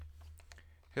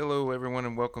Hello, everyone,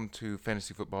 and welcome to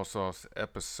Fantasy Football Sauce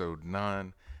episode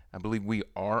 9. I believe we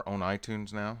are on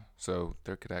iTunes now, so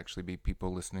there could actually be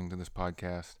people listening to this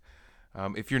podcast.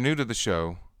 If you're new to the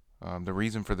show, the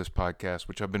reason for this podcast,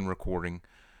 which I've been recording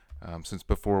since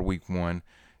before week 1,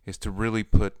 is to really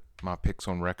put my picks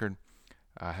on record.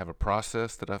 I have a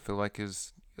process that I feel like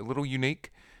is a little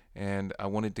unique, and I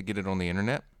wanted to get it on the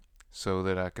internet so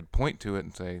that I could point to it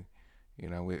and say,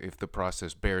 if the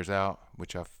process bears out,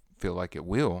 which I feel like it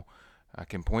will, I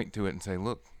can point to it and say,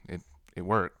 look, it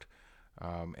worked,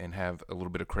 and have a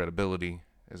little bit of credibility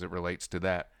as it relates to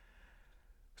that.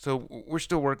 So we're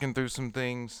still working through some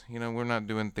things. We're not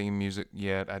doing theme music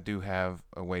yet. I do have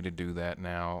a way to do that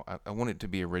now. I want it to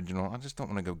be original. I just don't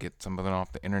want to go get something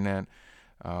off the internet.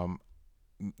 Um,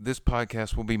 this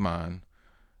podcast will be mine.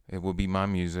 It will be my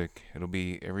music. It'll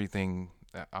be everything.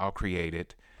 I'll create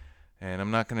it. And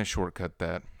I'm not going to shortcut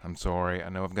that. I'm sorry. I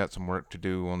know I've got some work to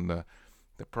do on the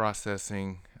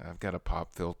processing. I've got a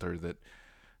pop filter that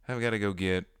I've got to go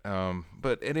get.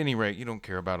 But at any rate, you don't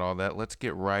care about all that. Let's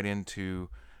get right into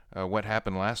what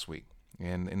happened last week,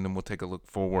 and then we'll take a look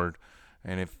forward.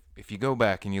 And if you go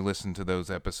back and you listen to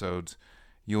those episodes,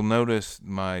 you'll notice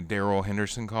my Darrell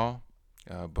Henderson call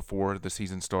before the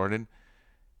season started.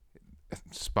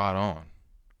 Spot on.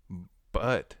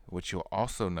 But what you'll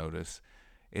also notice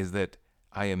is that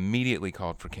I immediately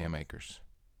called for Cam Akers.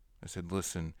 I said,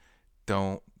 "Listen,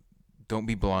 don't don't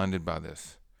be blinded by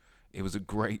this. It was a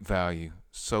great value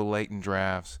so late in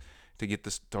drafts to get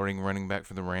the starting running back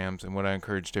for the Rams, and what I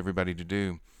encouraged everybody to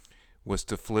do was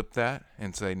to flip that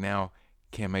and say, now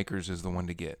Cam Akers is the one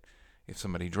to get. If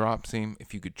somebody drops him,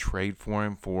 if you could trade for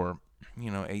him for,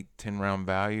 8, 10 round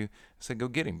value, I said go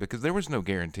get him, because there was no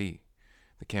guarantee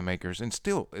the Cam Akers, and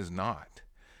still is not.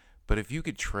 But if you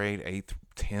could trade 8th,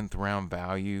 10th round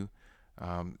value,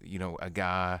 a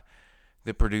guy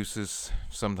that produces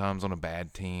sometimes on a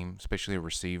bad team, especially a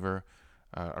receiver,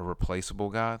 a replaceable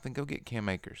guy, then go get Cam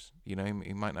Akers. He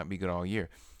might not be good all year.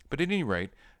 But at any rate,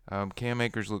 Cam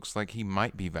Akers looks like he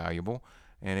might be valuable.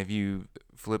 And if you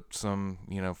flip some,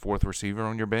 fourth receiver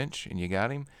on your bench and you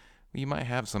got him, you might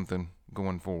have something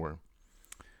going forward.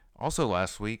 Also,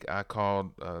 last week I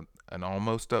called an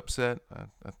almost upset.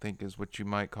 I think is what you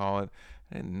might call it.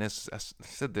 I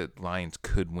said that Lions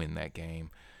could win that game.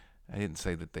 I didn't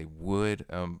say that they would,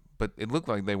 but it looked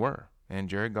like they were. And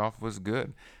Jared Goff was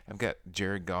good. I've got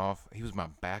Jared Goff. He was my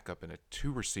backup in a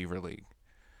 2 receiver league,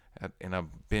 and I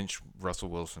benched Russell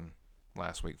Wilson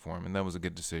last week for him, and that was a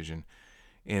good decision.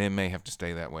 And it may have to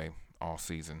stay that way all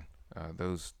season.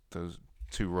 Those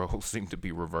two roles seem to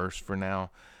be reversed for now.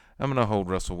 I'm going to hold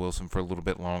Russell Wilson for a little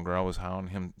bit longer. I was high on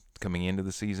him coming into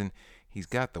the season. He's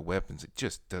got the weapons. It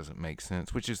just doesn't make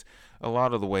sense, which is a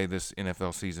lot of the way this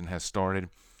NFL season has started.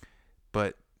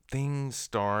 But things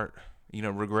start,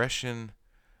 regression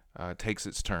takes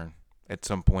its turn at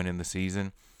some point in the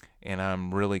season, and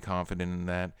I'm really confident in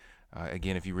that.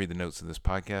 Again, if you read the notes of this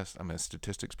podcast, I'm a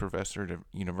statistics professor at a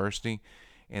university,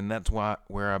 and that's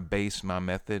where I base my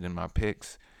method and my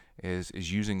picks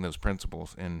is using those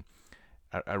principles. And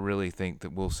I really think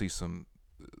that we'll see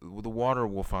the water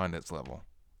will find its level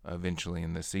eventually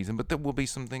in this season, but there will be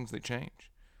some things that change,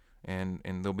 and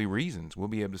there'll be reasons. We'll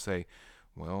be able to say,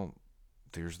 well,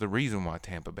 there's the reason why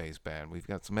Tampa Bay is bad. We've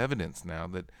got some evidence now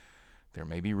that there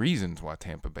may be reasons why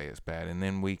Tampa Bay is bad, and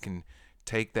then we can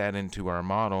take that into our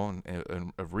model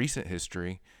of recent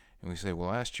history, and we say, well,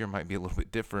 last year might be a little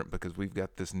bit different because we've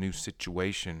got this new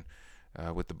situation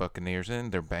with the Buccaneers,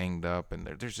 and they're banged up, and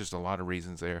there's just a lot of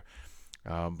reasons there.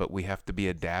 But we have to be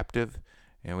adaptive,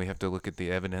 and we have to look at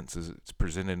the evidence as it's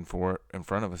presented in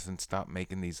front of us and stop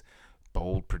making these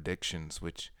bold predictions,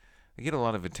 which they get a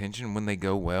lot of attention when they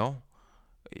go well.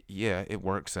 Yeah, it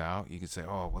works out. You could say,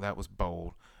 oh, well, that was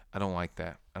bold. I don't like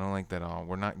that. I don't like that at all.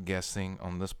 We're not guessing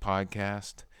on this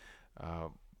podcast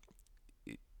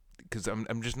because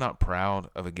I'm just not proud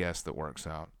of a guess that works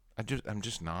out. I'm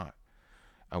just not.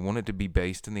 I want it to be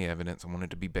based in the evidence. I want it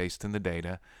to be based in the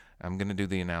data. I'm going to do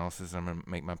the analysis. I'm going to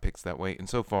make my picks that way. And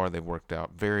so far, they've worked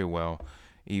out very well,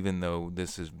 even though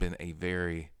this has been a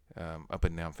very up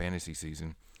and down fantasy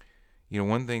season.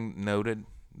 One thing noted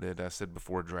that I said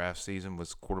before draft season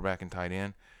was quarterback and tight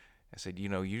end. I said,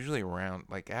 usually around,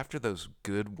 like after those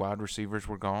good wide receivers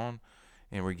were gone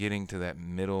and we're getting to that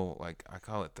middle, like I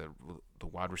call it the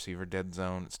wide receiver dead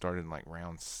zone. It started in like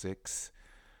round 6.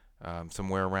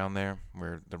 Somewhere around there,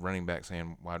 where the running backs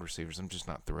and wide receivers I'm just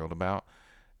not thrilled about.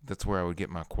 That's where I would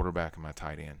get my quarterback and my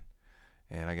tight end.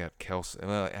 And I got Kelsey.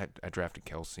 Well, I drafted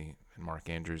Kelsey and Mark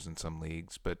Andrews in some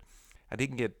leagues, but I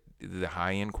didn't get the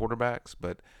high-end quarterbacks.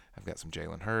 But I've got some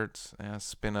Jalen Hurts.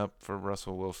 Spin up for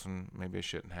Russell Wilson. Maybe I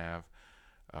shouldn't have.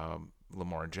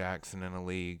 Lamar Jackson in a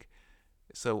league.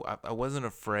 So I wasn't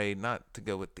afraid not to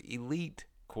go with the elite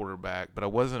quarterback, but I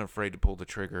wasn't afraid to pull the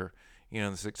trigger, in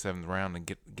the sixth, seventh round and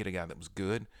get a guy that was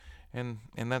good, and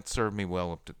that served me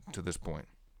well up to this point,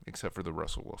 except for the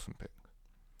Russell Wilson pick.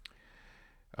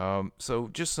 So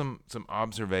just some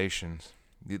observations,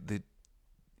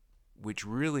 which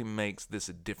really makes this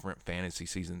a different fantasy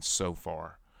season so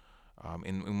far.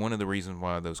 And one of the reasons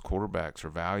why those quarterbacks are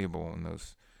valuable and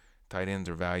those tight ends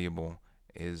are valuable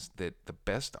is that the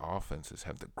best offenses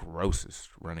have the grossest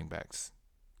running backs.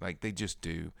 Like they just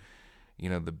do.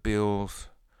 The Bills,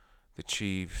 the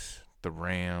Chiefs, the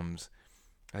Rams,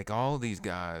 like all of these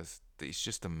guys, it's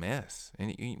just a mess.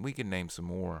 And we could name some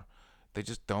more. They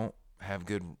just don't have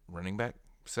good running back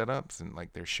setups, and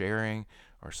like they're sharing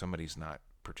or somebody's not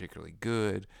particularly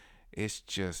good. It's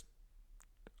just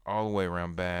all the way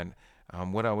around bad.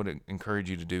 What I would encourage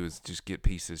you to do is just get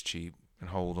pieces cheap and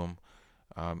hold them.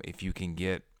 If you can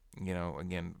get,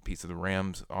 again, a piece of the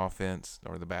Rams offense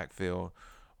or the backfield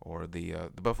or the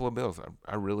Buffalo Bills.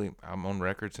 I'm on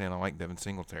record saying I like Devin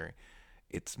Singletary.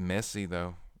 It's messy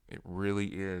though, it really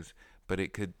is, but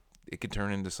it could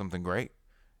turn into something great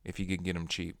if you could get them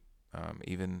cheap.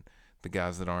 Even the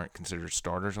guys that aren't considered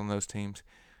starters on those teams,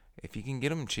 if you can get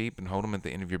them cheap and hold them at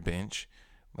the end of your bench,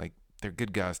 like they're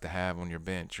good guys to have on your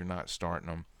bench. You're not starting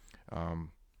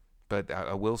them. But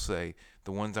I will say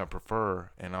the ones I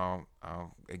prefer, and I'll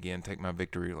again take my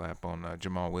victory lap on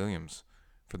Jamal Williams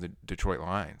for the Detroit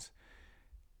Lions.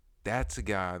 That's a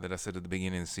guy that I said at the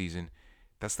beginning of the season,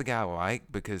 that's the guy I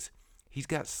like because he's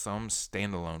got some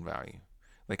standalone value.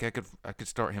 Like I could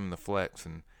start him in the flex,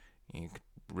 and he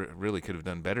really could have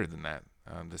done better than that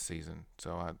this season.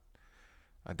 So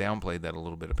I downplayed that a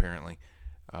little bit apparently.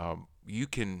 You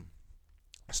can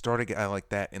start a guy like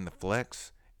that in the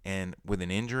flex, and with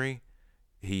an injury,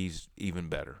 he's even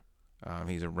better.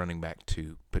 He's a running back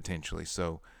too, potentially.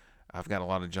 So I've got a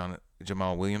lot of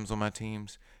Jamal Williams on my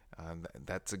teams.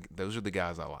 Those are the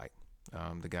guys I like.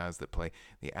 The guys that play.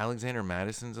 The Alexander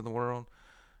Madisons of the world,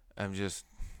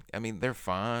 they're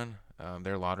fine.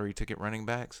 They're lottery ticket running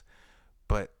backs.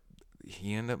 But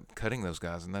you end up cutting those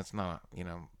guys, and that's not,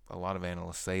 a lot of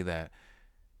analysts say that.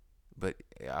 But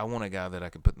I want a guy that I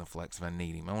can put in the flex if I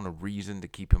need him. I want a reason to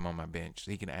keep him on my bench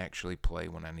so he can actually play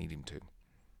when I need him to.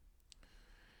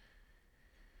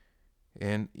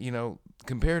 And,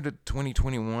 compared to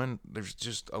 2021, there's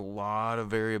just a lot of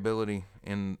variability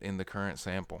in the current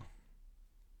sample.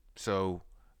 So,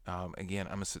 again,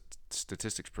 I'm a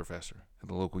statistics professor at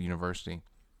the local university.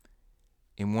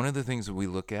 And one of the things that we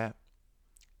look at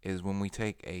is when we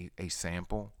take a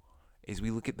sample, is we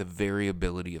look at the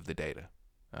variability of the data.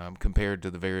 Compared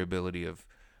to the variability of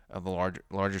the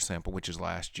larger sample, which is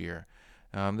last year.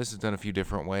 This is done a few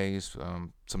different ways,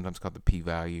 sometimes called the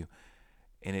p-value,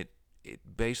 and it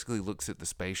basically looks at the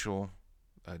spatial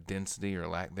density or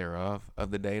lack thereof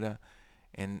of the data.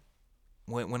 And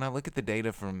when I look at the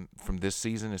data from this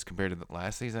season as compared to the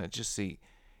last season, I just see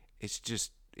it's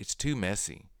too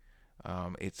messy.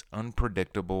 It's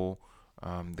unpredictable.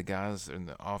 The guys and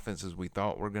the offenses we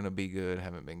thought were going to be good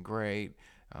haven't been great.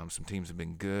 Some teams have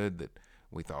been good that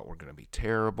we thought were going to be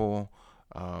terrible.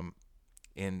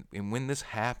 And when this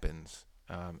happens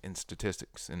in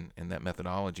statistics and that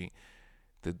methodology,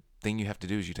 the thing you have to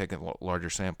do is you take a larger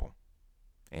sample.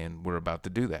 And we're about to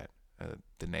do that.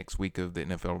 The next week of the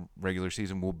NFL regular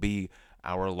season will be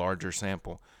our larger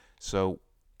sample. So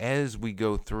as we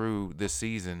go through this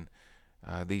season,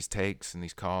 these takes and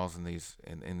these calls and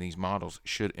these models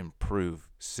should improve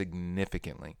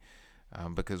significantly.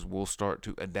 Because we'll start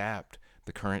to adapt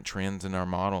the current trends in our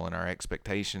model, and our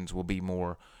expectations will be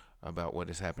more about what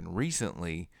has happened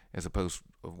recently as opposed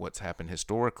to what's happened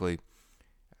historically.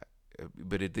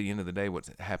 But at the end of the day, what's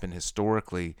happened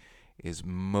historically is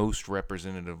most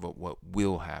representative of what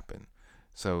will happen.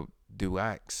 So do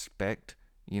I expect,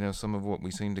 some of what we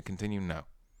seem to continue? No.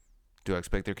 Do I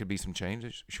expect there could be some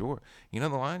changes? Sure. The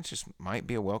Lions just might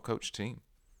be a well-coached team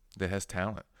that has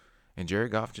talent. And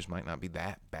Jared Goff just might not be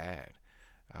that bad.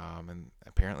 And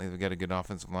apparently they've got a good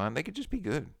offensive line. They could just be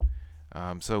good.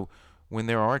 So when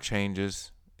there are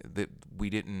changes that we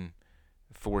didn't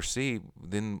foresee,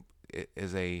 then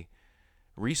as a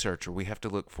researcher, we have to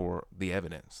look for the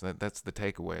evidence. That's the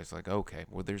takeaway. It's like, okay,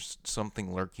 well, there's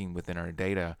something lurking within our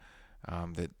data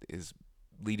that is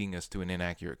leading us to an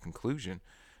inaccurate conclusion.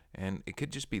 And it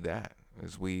could just be that,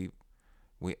 as we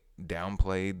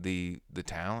downplayed the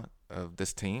talent of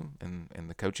this team and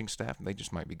the coaching staff. They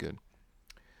just might be good.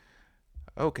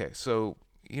 Okay, so,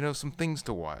 some things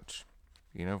to watch.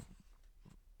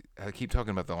 I keep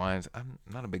talking about the Lions. I'm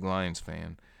not a big Lions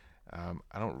fan.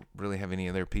 I don't really have any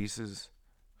of their pieces.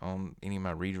 on any of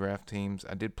my redraft teams.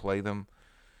 I did play them.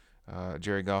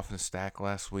 Jerry Goff and stack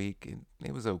last week.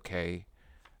 It was okay.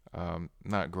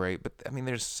 Not great, but I mean,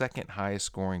 they're second highest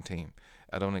scoring team.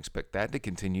 I don't expect that to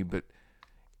continue, but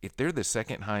if they're the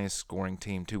second highest scoring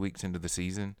team 2 weeks into the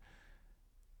season,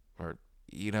 or,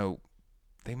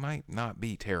 they might not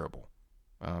be terrible.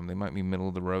 They might be middle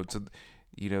of the road. So,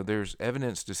 there's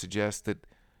evidence to suggest that,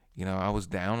 I was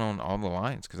down on all the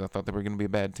Lions because I thought they were going to be a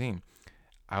bad team.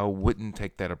 I wouldn't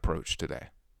take that approach today.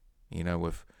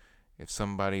 If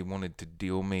somebody wanted to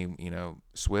deal me,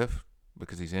 Swift,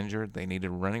 because he's injured, they needed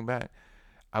a running back,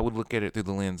 I would look at it through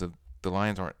the lens of the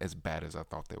Lions aren't as bad as I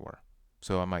thought they were.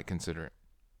 So I might consider it.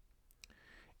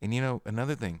 And,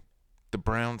 another thing, the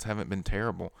Browns haven't been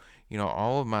terrible.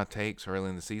 All of my takes early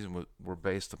in the season were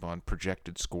based upon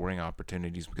projected scoring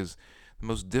opportunities because the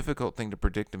most difficult thing to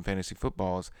predict in fantasy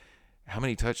football is how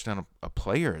many touchdowns a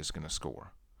player is going to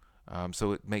score.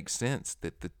 So it makes sense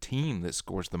that the team that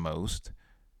scores the most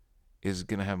is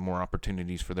going to have more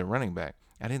opportunities for their running back.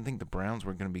 I didn't think the Browns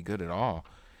were going to be good at all,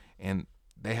 and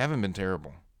they haven't been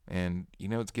terrible. And,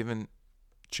 it's given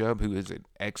Chubb, who is an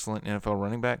excellent NFL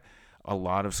running back, a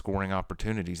lot of scoring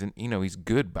opportunities. And, he's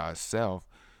good by himself,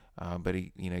 but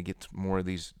he, gets more of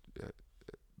these,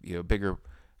 bigger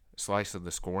slice of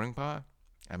the scoring pie.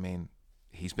 I mean,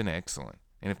 he's been excellent.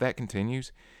 And if that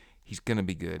continues, he's going to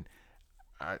be good.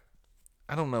 I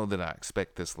don't know that I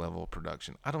expect this level of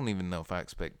production. I don't even know if I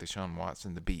expect Deshaun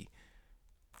Watson to be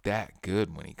that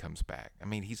good when he comes back. I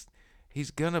mean,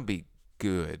 he's going to be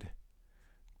good,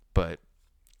 but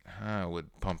I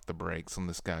would pump the brakes on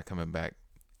this guy coming back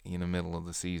in the middle of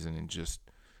the season and just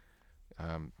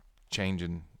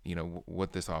changing,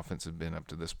 what this offense has been up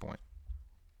to this point.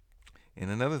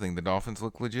 And another thing, the Dolphins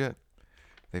look legit.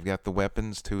 They've got the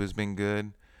weapons. Tua has been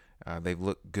good. They've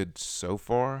looked good so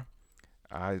far.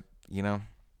 I didn't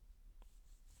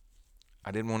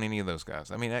want any of those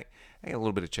guys. I mean, I got a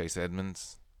little bit of Chase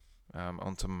Edmonds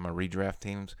on some of my redraft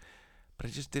teams, but I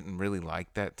just didn't really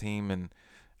like that team. And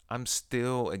I'm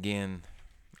still, again,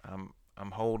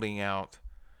 I'm holding out.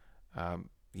 I'm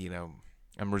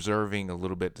reserving a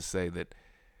little bit to say that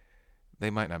they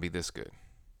might not be this good,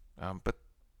 but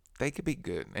they could be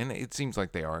good, and it seems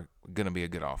like they are going to be a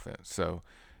good offense. So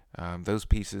those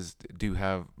pieces do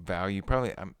have value.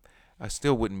 Probably, I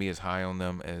still wouldn't be as high on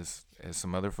them as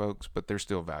some other folks, but they're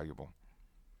still valuable.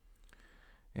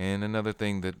 And another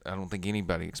thing that I don't think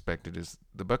anybody expected is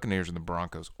the Buccaneers and the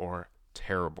Broncos are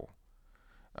terrible.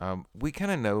 We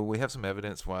kind of know, we have some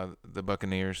evidence why the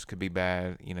Buccaneers could be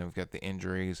bad. We've got the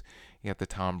injuries, you got the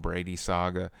Tom Brady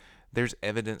saga. There's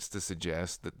evidence to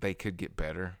suggest that they could get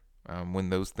better when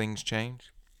those things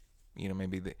change.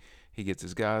 Maybe he gets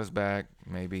his guys back,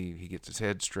 maybe he gets his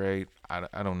head straight.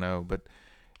 I don't know, but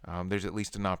there's at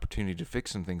least an opportunity to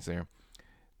fix some things there.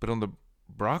 But on the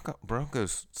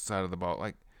Broncos side of the ball,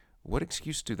 what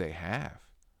excuse do they have?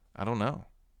 I don't know.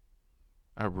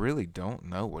 I really don't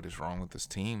know what is wrong with this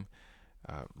team.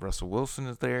 Russell Wilson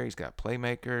is there. He's got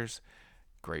playmakers,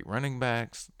 great running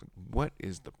backs. What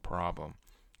is the problem?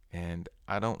 And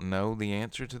I don't know the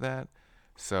answer to that.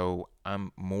 So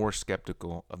I'm more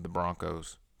skeptical of the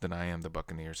Broncos than I am the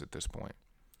Buccaneers at this point.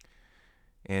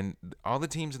 And all the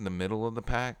teams in the middle of the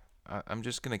pack, I'm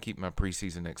just going to keep my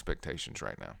preseason expectations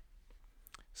right now.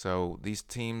 So these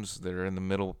teams that are in the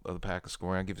middle of the pack of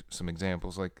scoring, I'll give some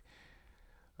examples. Like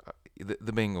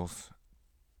the Bengals,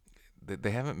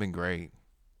 they haven't been great,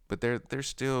 but they're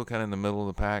still kind of in the middle of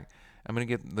the pack. I'm going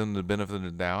to give them the benefit of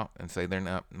the doubt and say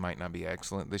might not be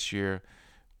excellent this year,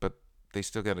 but they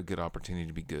still got a good opportunity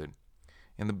to be good.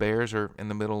 And the Bears are in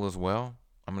the middle as well.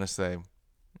 I'm going to say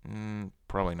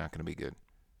probably not going to be good.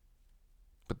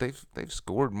 But they've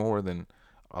scored more than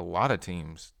a lot of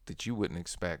teams that you wouldn't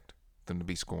expect them to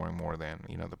be scoring more than.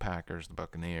 The Packers, the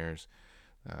Buccaneers,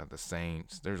 the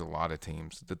Saints. There's a lot of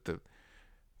teams that the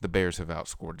Bears have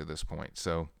outscored to this point.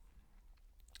 So,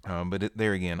 but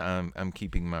there again, I'm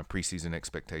keeping my preseason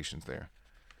expectations there.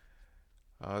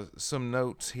 Some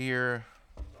notes here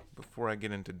before I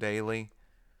get into daily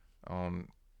on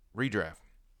redraft.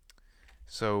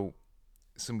 So,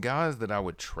 some guys that I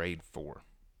would trade for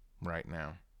right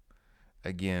now.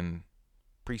 Again,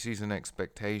 preseason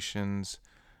expectations,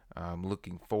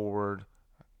 looking forward,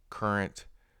 current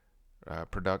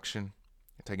production,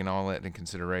 taking all that into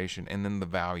consideration, and then the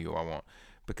value I want.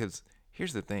 Because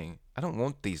here's the thing, I don't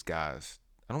want these guys,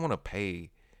 I don't want to pay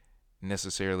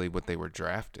necessarily what they were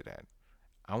drafted at.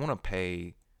 I want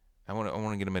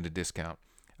to get them at a discount.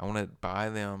 I want to buy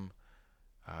them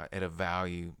at a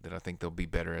value that I think they'll be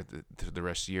better at the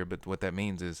rest of the year. But what that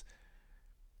means is,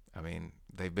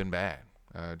 they've been bad.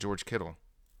 George Kittle,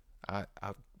 I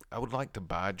would like to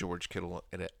buy George Kittle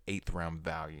at an 8th round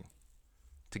value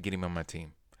to get him on my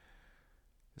team.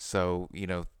 So,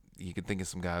 you could think of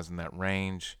some guys in that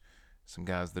range, some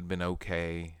guys that have been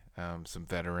okay, some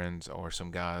veterans, or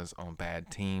some guys on bad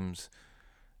teams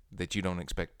that you don't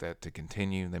expect that to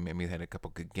continue. They maybe had a couple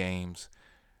good games.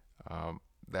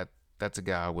 That's a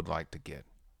guy I would like to get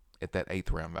at that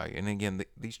 8th round value. And again,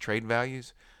 these trade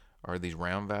values or these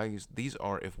round values, these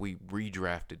are if we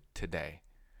redrafted today.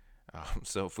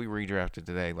 So if we redrafted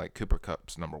today, like Cooper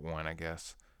Kupp's number 1, I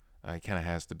guess. He kind of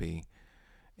has to be.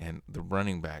 And the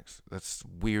running backs, that's the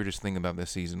weirdest thing about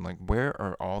this season. Like, where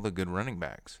are all the good running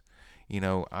backs?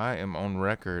 I am on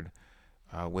record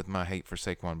with my hate for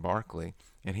Saquon Barkley,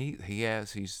 and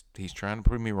he's trying to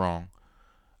prove me wrong.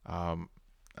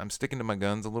 I'm sticking to my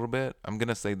guns a little bit. I'm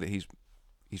gonna say that he's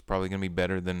probably gonna be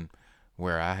better than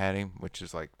where I had him, which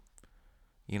is like,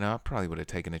 I probably would have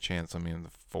taken a chance on me in the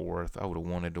 4th. I would have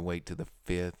wanted to wait to the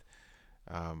 5th,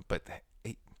 but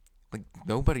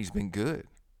nobody's been good.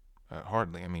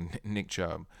 Hardly. I mean, Nick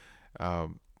Chubb,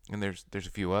 and there's a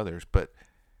few others, but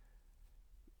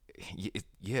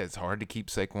it's hard to keep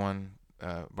Saquon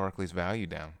Barkley's value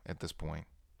down at this point,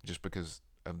 just because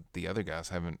of the other guys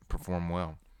haven't performed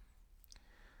well.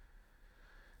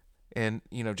 And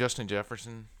Justin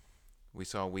Jefferson, we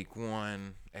saw week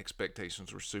 1,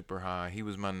 expectations were super high. He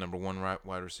was my number 1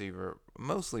 wide receiver,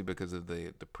 mostly because of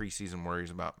the preseason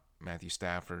worries about Matthew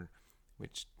Stafford,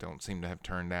 which don't seem to have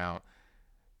turned out.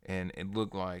 And it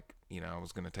looked like, I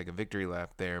was going to take a victory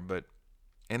lap there.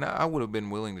 And I would have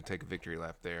been willing to take a victory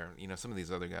lap there. Some of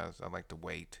these other guys, I like to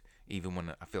wait, even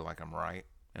when I feel like I'm right.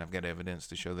 And I've got evidence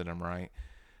to show that I'm right.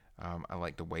 I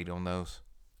like to wait on those.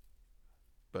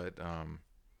 But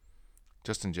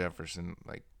Justin Jefferson,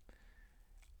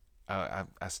 I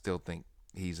still think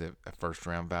he's a 1st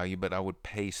round value, but I would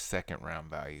pay 2nd round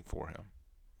value for him.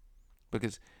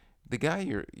 Because the guy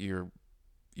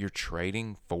you're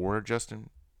trading for Justin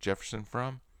Jefferson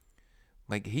from,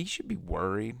 he should be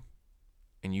worried,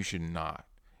 and you should not.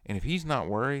 And if he's not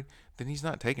worried, then he's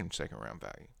not taking 2nd round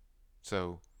value.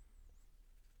 So,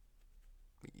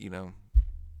 it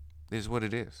is what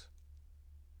it is.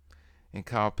 And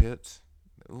Kyle Pitts,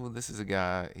 this is a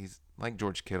guy, he's like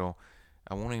George Kittle.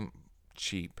 I want him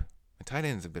cheap. And tight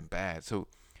ends have been bad. So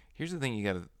here's the thing you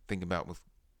got to think about with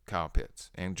Kyle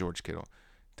Pitts and George Kittle.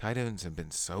 Tight ends have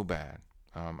been so bad.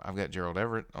 I've got Gerald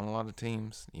Everett on a lot of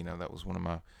teams. That was one of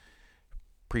my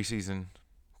preseason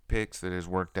picks that has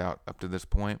worked out up to this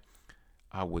point.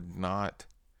 I would not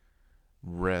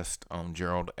rest on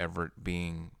Gerald Everett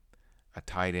being a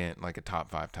tight end, like a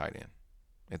top 5 tight end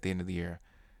at the end of the year.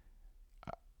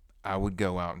 I would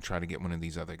go out and try to get one of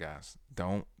these other guys.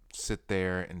 Don't sit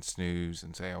there and snooze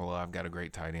and say, oh, well, I've got a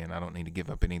great tight end. I don't need to give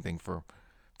up anything for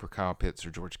Kyle Pitts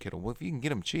or George Kittle. Well, if you can get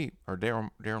them cheap, or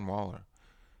Darren Waller,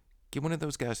 get one of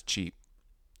those guys cheap,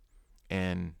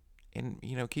 and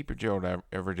keep your Gerald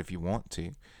Everett if you want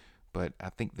to, but I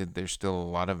think that there's still a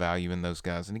lot of value in those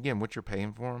guys. And again, what you're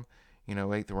paying for him,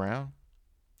 8th round,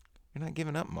 you're not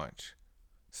giving up much.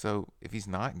 So if he's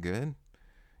not good,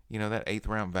 that 8th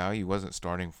round value wasn't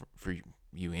starting for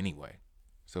you anyway,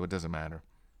 so it doesn't matter.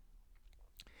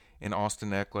 And Austin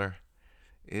Ekeler,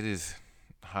 it is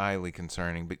highly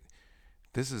concerning, but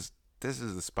this is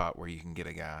the spot where you can get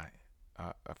a guy.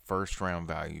 A 1st round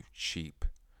value cheap.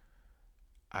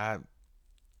 I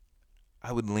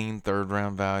would lean 3rd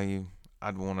round value.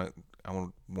 I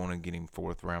would want to get him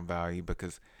 4th round value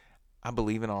because I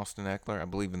believe in Austin Ekeler. I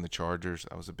believe in the Chargers.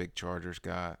 I was a big Chargers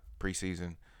guy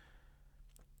preseason.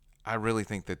 I really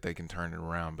think that they can turn it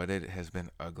around, but it has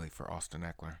been ugly for Austin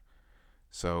Ekeler.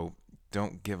 So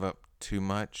don't give up too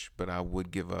much, but I would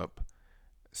give up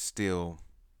still,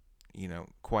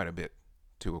 quite a bit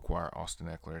to acquire Austin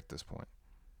Ekeler at this point.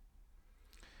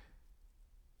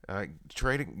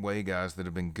 Trading away guys that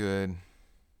have been good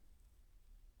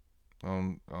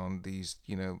on these,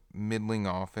 middling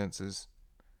offenses.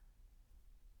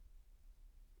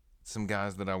 Some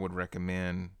guys that I would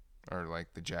recommend are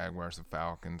like the Jaguars, the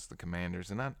Falcons, the Commanders.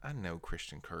 And I know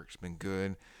Christian Kirk's been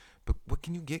good, but what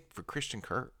can you get for Christian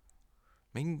Kirk?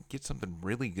 Maybe get something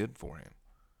really good for him.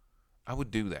 I would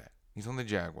do that. He's on the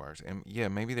Jaguars. And yeah,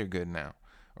 maybe they're good now.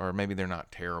 Or maybe they're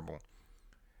not terrible.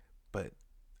 But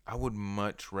I would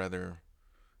much rather,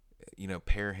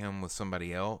 pair him with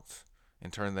somebody else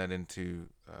and turn that into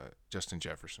Justin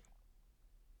Jefferson.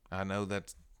 I know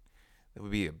that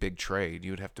would be a big trade.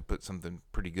 You would have to put something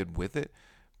pretty good with it.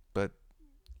 But,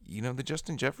 the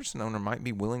Justin Jefferson owner might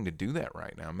be willing to do that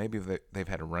right now. Maybe if they've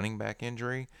had a running back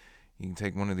injury, you can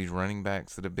take one of these running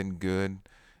backs that have been good,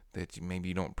 that maybe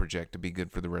you don't project to be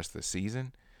good for the rest of the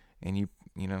season, and you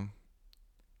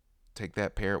take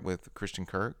that, pair it with Christian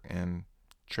Kirk, and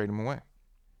trade him away.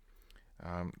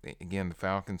 Again, the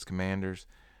Falcons, Commanders,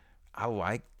 I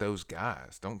like those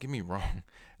guys. Don't get me wrong.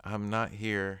 I'm not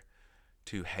here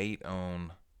to hate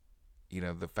on,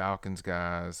 the Falcons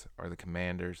guys or the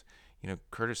Commanders.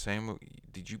 Curtis Samuel,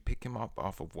 did you pick him up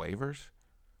off of waivers?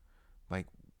 Like,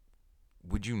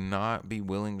 would you not be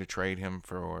willing to trade him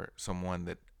for someone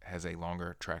that has a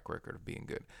longer track record of being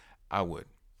good? I would.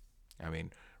 I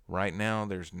mean, right now,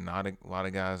 there's not a lot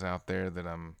of guys out there that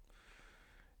I'm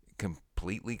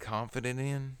completely confident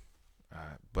in.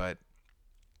 But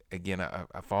again,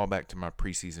 I fall back to my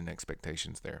preseason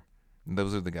expectations there. And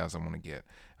those are the guys I want to get.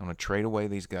 I'm going to trade away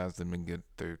these guys that have been good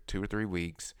through 2 or 3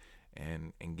 weeks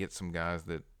and get some guys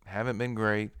that haven't been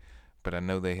great, but I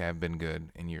know they have been good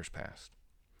in years past.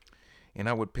 And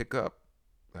I would pick up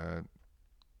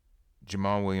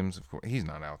Jamal Williams. Of course, he's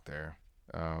not out there.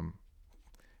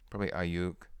 Probably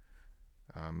Ayuk,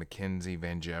 McKenzie,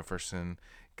 Van Jefferson,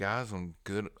 guys on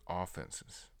good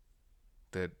offenses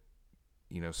that,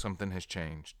 something has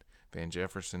changed. Van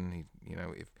Jefferson,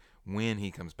 when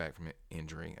he comes back from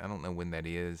injury, I don't know when that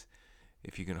is,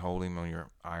 if you can hold him on your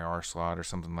IR slot or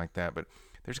something like that, but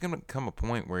there's going to come a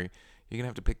point where you're going to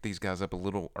have to pick these guys up a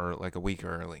little, or like a week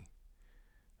early.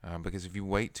 Because if you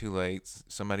wait too late,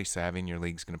 somebody savvy in your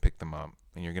league is going to pick them up,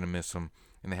 and you're going to miss them.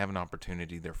 And they have an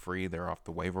opportunity. They're free. They're off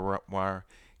the waiver wire.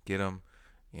 Get them.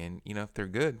 And, if they're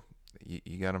good,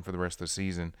 you got them for the rest of the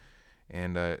season.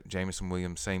 And Jameson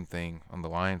Williams, same thing on the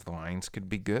Lions. The Lions could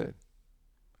be good.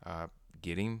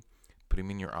 Get him. Put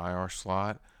him in your IR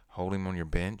slot. Hold him on your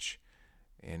bench.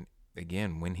 And,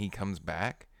 again, when he comes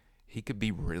back, he could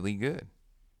be really good.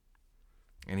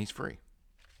 And he's free.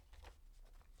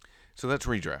 So that's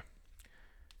redraft.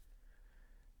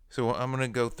 So I'm going to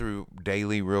go through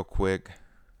daily real quick.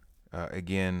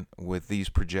 Again, with these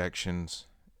projections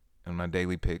and my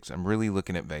daily picks, I'm really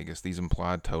looking at Vegas. These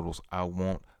implied totals. I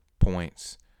want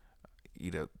points.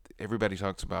 Everybody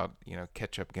talks about,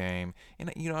 catch-up game. And,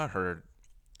 I heard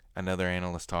another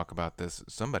analyst talk about this.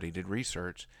 Somebody did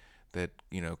research that,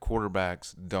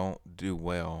 quarterbacks don't do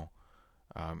well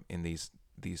in these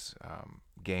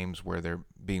games where they're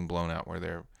being blown out, where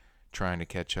they're trying to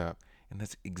catch up. And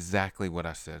that's exactly what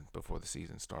I said before the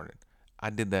season started. I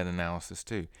did that analysis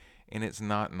too. And it's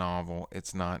not novel.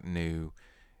 It's not new.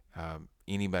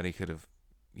 Anybody could have,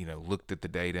 looked at the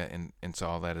data and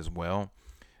saw that as well.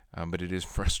 But it is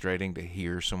frustrating to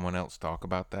hear someone else talk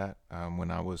about that when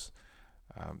I was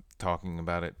talking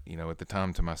about it, at the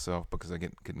time to myself, because I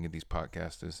couldn't get these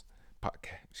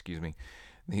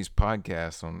these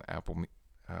podcasts on Apple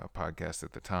Podcasts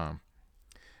at the time.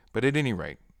 But at any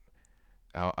rate,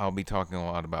 I'll be talking a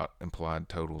lot about implied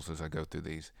totals as I go through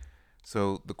these.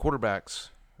 So the quarterbacks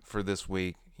for this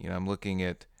week, I'm looking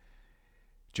at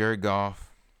Jared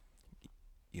Goff,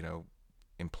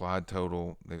 implied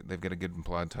total. They've got a good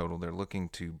implied total. They're looking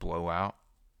to blow out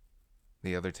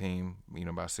the other team,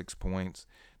 by 6 points.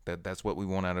 That's what we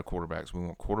want out of quarterbacks. We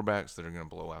want quarterbacks that are going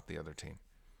to blow out the other team.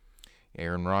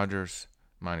 Aaron Rodgers,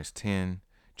 -10.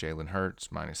 Jalen Hurts,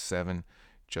 -7.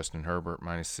 Justin Herbert,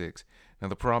 -6. Now,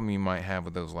 the problem you might have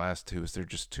with those last two is they're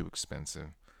just too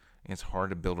expensive. And it's hard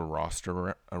to build a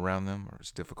roster around them, or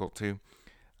it's difficult to.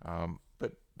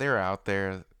 But they're out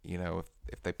there.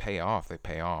 If they pay off, they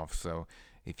pay off. So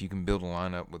if you can build a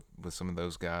lineup with some of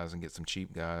those guys and get some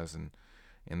cheap guys and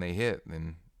they hit,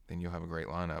 then you'll have a great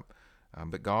lineup.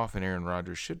 But Goff and Aaron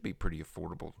Rodgers should be pretty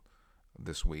affordable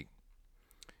this week.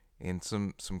 And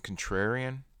some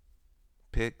contrarian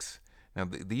picks. Now,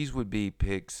 these would be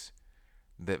picks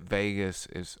that Vegas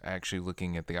is actually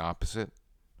looking at the opposite.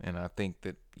 And I think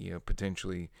that,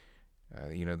 potentially,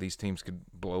 these teams could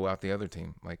blow out the other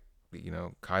team. Like,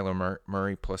 Kyler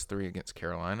Murray +3 against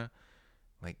Carolina.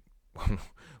 Like,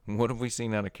 what have we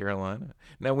seen out of Carolina?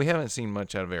 Now, we haven't seen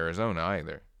much out of Arizona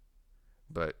either.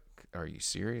 But are you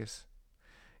serious?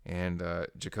 And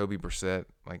Jacoby Brissett,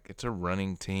 like, it's a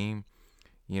running team.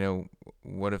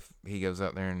 What if he goes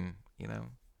out there and,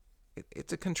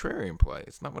 it's a contrarian play.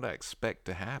 It's not what I expect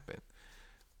to happen.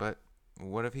 But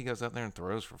what if he goes out there and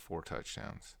throws for 4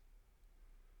 touchdowns?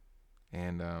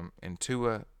 And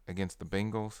Tua against the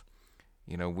Bengals,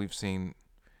 we've seen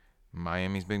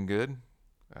Miami's been good.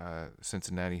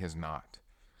 Cincinnati has not.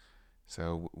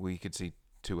 So we could see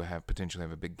Tua potentially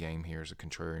have a big game here as a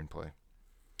contrarian play.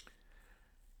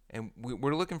 And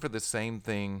we're looking for the same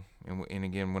thing. And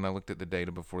again, when I looked at the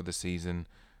data before the season,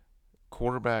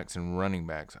 quarterbacks and running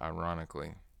backs,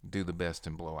 ironically, do the best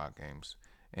in blowout games.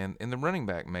 And the running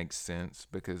back makes sense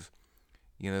because,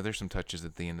 there's some touches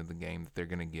at the end of the game that they're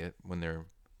going to get when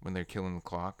they're killing the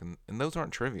clock. And those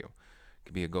aren't trivial. It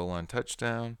could be a goal line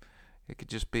touchdown. It could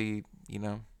just be,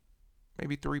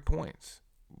 maybe 3 points.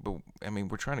 But, I mean,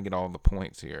 we're trying to get all the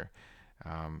points here.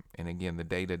 And again, the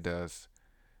data does,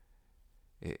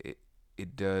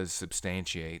 it does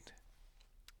substantiate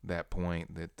that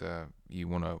point that you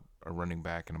want a running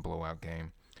back in a blowout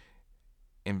game.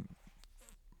 And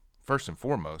first and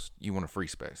foremost, you want a free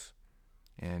space.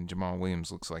 And Jamal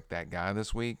Williams looks like that guy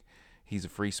this week. He's a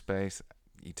free space.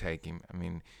 You take him. I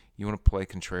mean, you want to play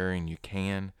contrarian, you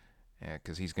can,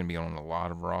 because he's going to be on a lot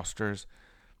of rosters.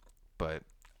 But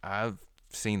I've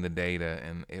seen the data,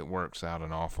 and it works out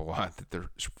an awful lot that the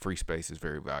free space is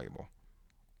very valuable.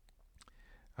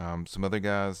 Some other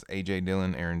guys, A.J.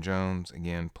 Dillon, Aaron Jones,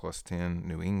 again, plus 10,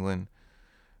 New England.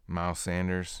 Miles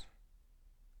Sanders,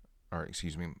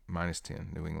 minus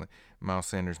 10, New England. Miles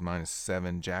Sanders, minus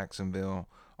 7, Jacksonville.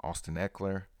 Austin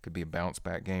Eckler, could be a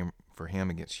bounce-back game for him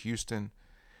against Houston.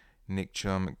 Nick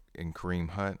Chubb and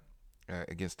Kareem Hunt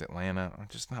against Atlanta. I'm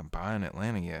just not buying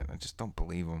Atlanta yet. I just don't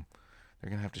believe them. They're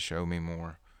going to have to show me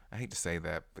more. I hate to say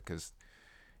that because,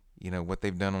 what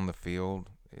they've done on the field,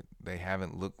 they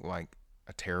haven't looked like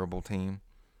a terrible team.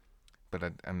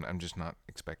 But I'm just not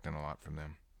expecting a lot from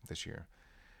them this year.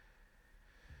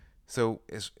 So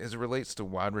as it relates to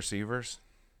wide receivers,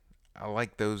 I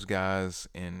like those guys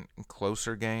in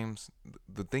closer games.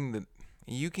 The thing that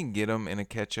you can get them in a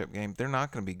catch-up game, they're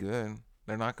not going to be good.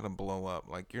 They're not going to blow up.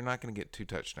 Like, you're not going to get 2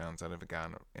 touchdowns out of a guy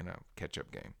in a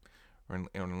catch-up game, or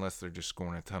unless they're just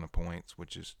scoring a ton of points,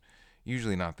 which is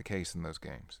usually not the case in those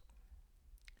games.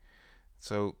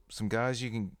 So some guys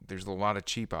there's a lot of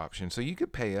cheap options. So you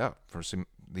could pay up for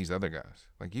these other guys.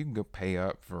 Like, you can go pay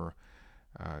up for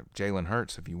Jalen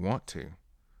Hurts if you want to,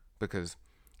 because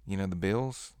the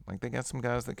Bills, like, they got some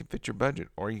guys that can fit your budget,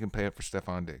 or you can pay up for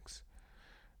Stephon Diggs.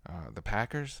 The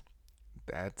Packers,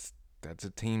 that's a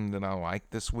team that I like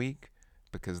this week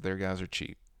because their guys are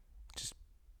cheap. Just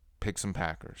pick some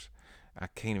Packers. I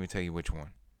can't even tell you which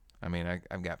one. I mean,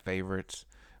 I've got favorites,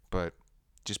 but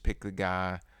just pick the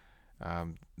guy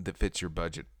that fits your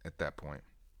budget at that point.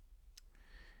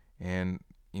 And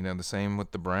the same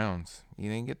with the Browns.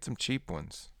 You can get some cheap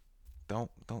ones.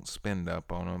 Don't spend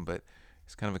up on them, but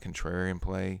it's kind of a contrarian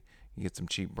play. You get some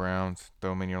cheap Browns,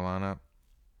 throw them in your lineup.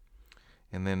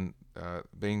 And then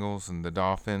Bengals and the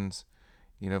Dolphins,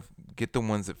 get the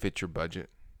ones that fit your budget.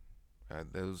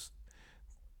 Those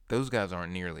guys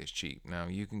aren't nearly as cheap. Now,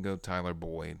 you can go Tyler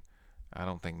Boyd. I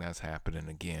don't think that's happening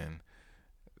again.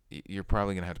 You're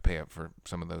probably going to have to pay up for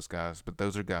some of those guys, but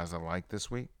those are guys I like this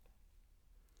week.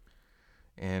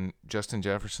 And Justin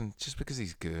Jefferson, just because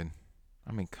he's good.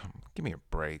 I mean, give me a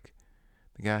break.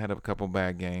 The guy had a couple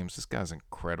bad games. This guy's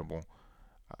incredible.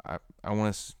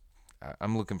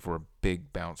 I'm looking for a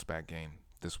big bounce back game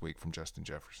this week from Justin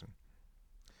Jefferson.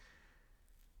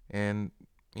 And,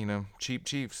 cheap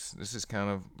Chiefs. This is kind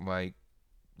of like,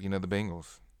 the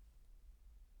Bengals.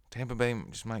 Tampa Bay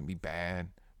just might be bad,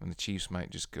 and the Chiefs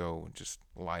might just go and just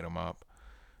light them up.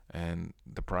 And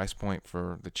the price point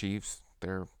for the Chiefs,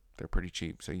 they're pretty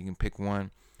cheap. So you can pick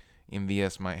one.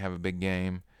 MVS might have a big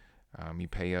game. You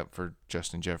pay up for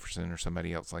Justin Jefferson or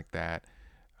somebody else like that.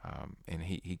 And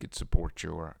he could support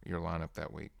your lineup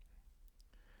that week.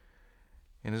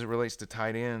 And as it relates to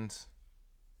tight ends,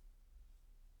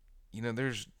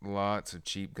 there's lots of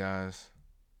cheap guys.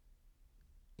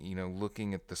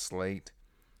 Looking at the slate,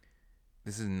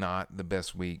 this is not the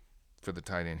best week for the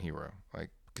tight end hero,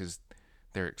 because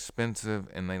they're expensive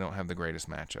and they don't have the greatest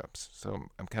matchups. So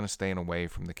I'm kind of staying away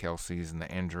from the Kelce's and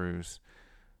the Andrews,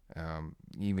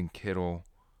 even Kittle,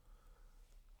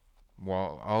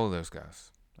 all of those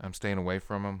guys. I'm staying away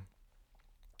from them.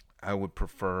 I would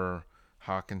prefer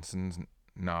Hawkinson,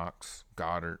 Knox,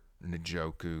 Goddard,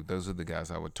 Njoku. Those are the guys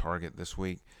I would target this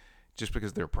week just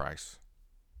because of their price.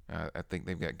 I think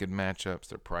they've got good matchups.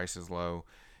 Their price is low.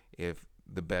 If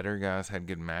the better guys had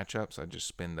good matchups, I'd just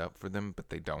spend up for them, but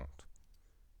they don't.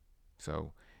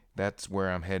 So that's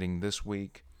where I'm heading this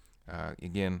week.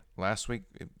 Again, last week,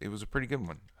 it was a pretty good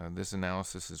one. This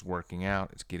analysis is working out.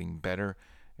 It's getting better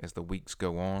as the weeks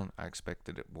go on. I expect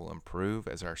that it will improve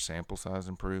as our sample size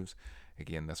improves.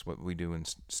 Again, that's what we do in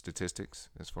statistics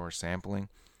as far as sampling.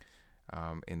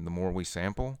 And the more we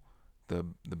sample, the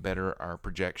better our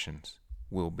projections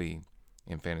will be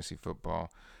in fantasy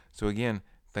football. So again,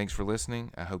 thanks for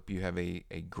listening. I hope you have a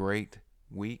great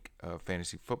week of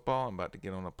fantasy football. I'm about to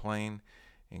get on a plane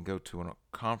and go to a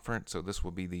conference, so this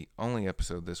will be the only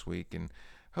episode this week, and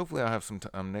hopefully I'll have some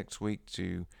time next week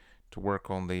to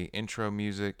work on the intro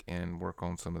music and work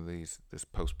on some of this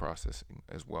post-processing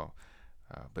as well.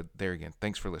 But there again,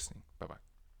 thanks for listening. Bye-bye.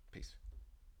 Peace.